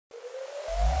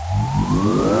About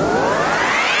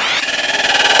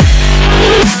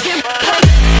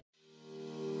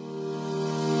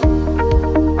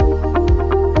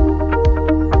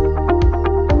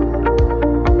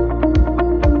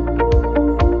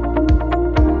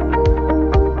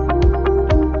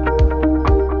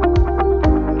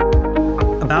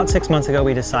 6 months ago,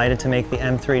 we decided to make the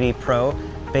M3D Pro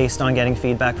based on getting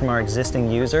feedback from our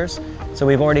existing users. So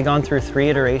we've already gone through 3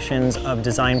 iterations of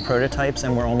design prototypes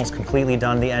and we're almost completely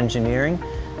done the engineering.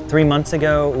 3 months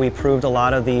ago, we proved a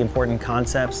lot of the important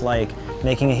concepts like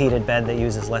making a heated bed that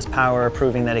uses less power,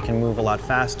 proving that it can move a lot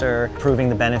faster, proving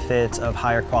the benefits of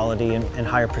higher quality and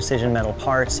higher precision metal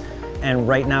parts. And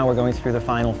right now we're going through the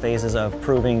final phases of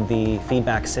proving the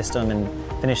feedback system and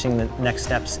finishing the next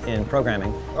steps in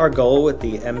programming. Our goal with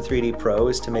the M3D Pro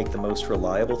is to make the most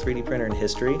reliable 3D printer in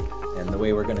history, and the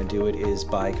way we're going to do it is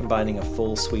by combining a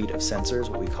full suite of sensors,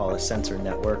 what we call a sensor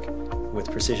network,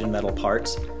 with precision metal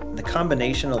parts. The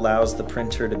combination allows the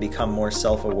printer to become more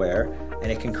self-aware,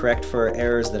 and it can correct for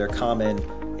errors that are common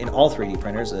in all 3D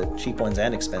printers, the cheap ones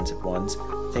and expensive ones,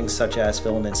 things such as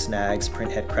filament snags,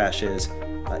 print head crashes,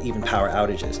 even power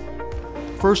outages.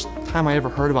 First time I ever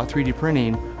heard about 3D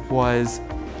printing was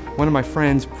one of my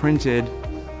friends printed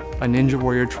a Ninja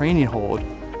Warrior training hold,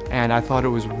 and I thought it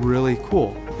was really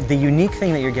cool. The unique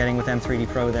thing that you're getting with M3D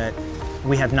Pro that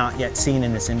we have not yet seen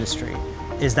in this industry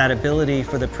is that ability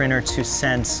for the printer to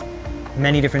sense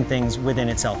many different things within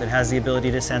itself. It has the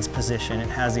ability to sense position, it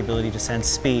has the ability to sense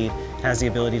speed, it has the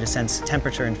ability to sense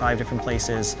temperature in 5 different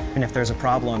places, and if there's a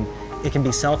problem, it can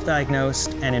be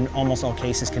self-diagnosed and in almost all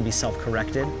cases can be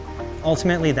self-corrected.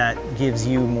 Ultimately, that gives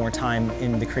you more time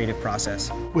in the creative process.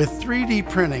 With 3D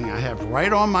printing, I have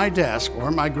right on my desk,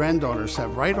 or my granddaughters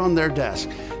have right on their desk.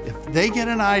 If they get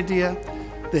an idea,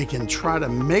 they can try to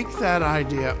make that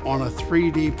idea on a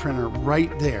 3D printer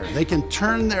right there. They can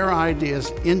turn their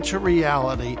ideas into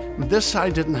reality. This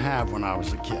I didn't have when I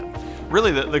was a kid.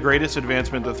 Really, the greatest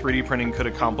advancement that 3D printing could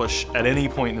accomplish at any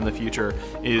point in the future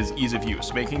is ease of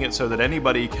use, making it so that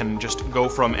anybody can just go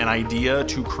from an idea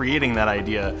to creating that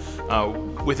idea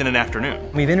within an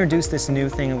afternoon. We've introduced this new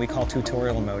thing that we call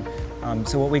tutorial mode.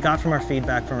 So what we got from our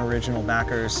feedback from original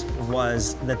backers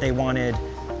was that they wanted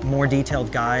more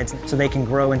detailed guides so they can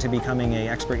grow into becoming an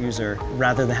expert user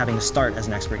rather than having to start as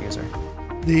an expert user.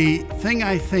 The thing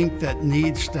I think that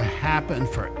needs to happen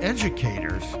for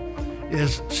educators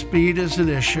is speed is an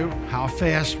issue, how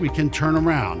fast we can turn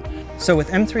around. So with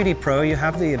M3D Pro, you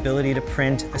have the ability to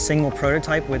print a single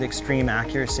prototype with extreme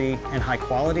accuracy and high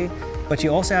quality, but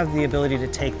you also have the ability to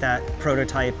take that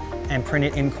prototype and print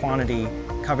it in quantity,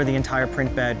 cover the entire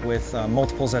print bed with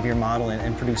multiples of your model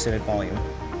and produce it at volume.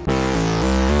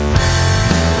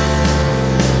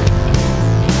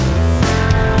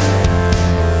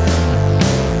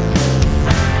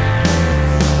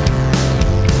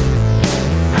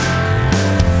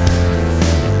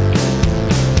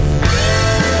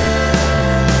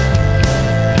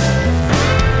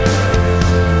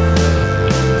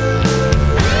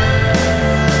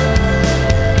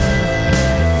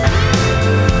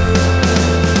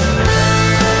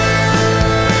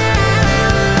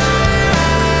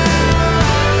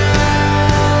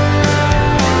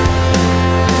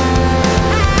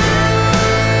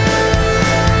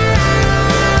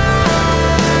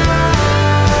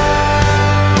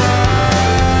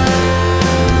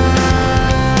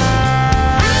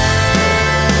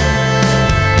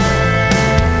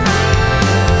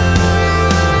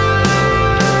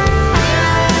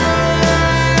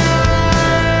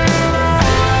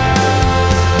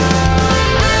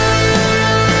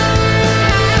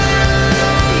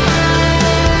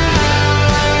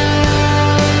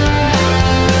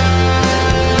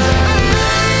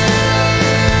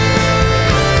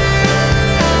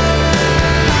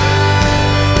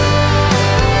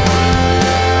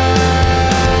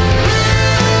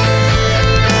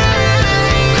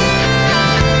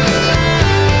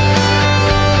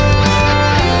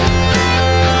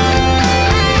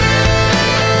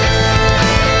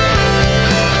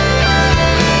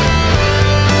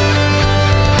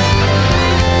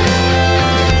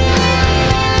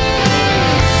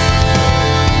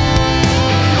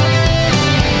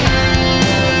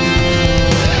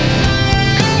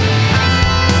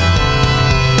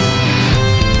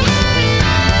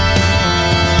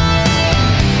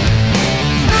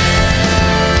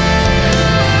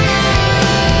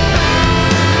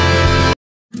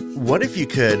 What if you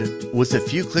could, with a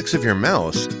few clicks of your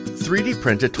mouse, 3D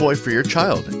print a toy for your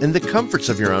child in the comforts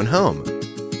of your own home?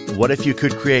 What if you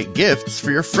could create gifts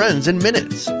for your friends in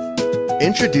minutes?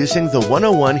 Introducing the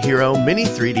 101 Hero Mini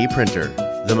 3D Printer,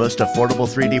 the most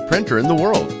affordable 3D printer in the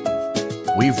world.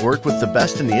 we've worked with the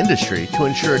best in the industry to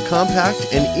ensure a compact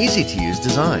and easy-to-use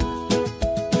design.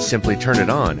 Simply turn it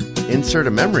on, insert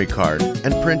a memory card,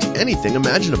 and print anything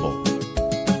imaginable.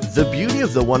 The beauty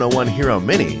of the 101 Hero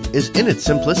Mini is in its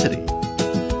simplicity.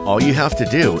 All you have to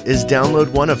do is download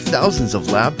one of thousands of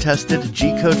lab-tested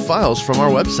G-code files from our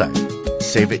website,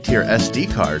 save it to your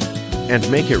SD card, and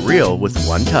make it real with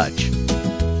one touch.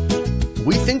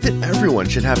 We think that everyone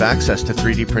should have access to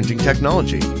 3D printing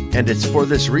technology, and it's for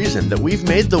this reason that we've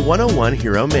made the 101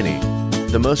 Hero Mini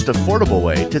the most affordable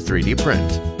way to 3D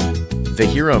print. The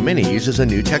Hero Mini uses a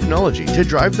new technology to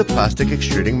drive the plastic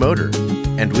extruding motor,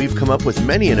 and we've come up with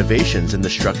many innovations in the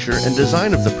structure and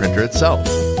design of the printer itself.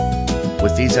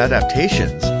 With these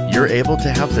adaptations, you're able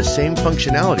to have the same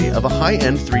functionality of a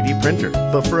high-end 3D printer,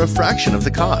 but for a fraction of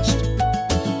the cost.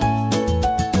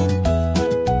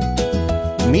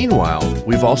 Meanwhile,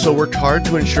 we've also worked hard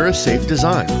to ensure a safe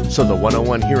design, so the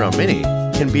 101 Hero Mini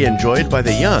can be enjoyed by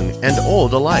the young and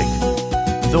old alike.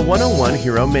 The 101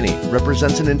 Hero Mini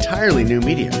represents an entirely new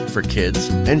medium for kids,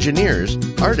 engineers,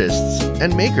 artists,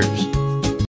 and makers.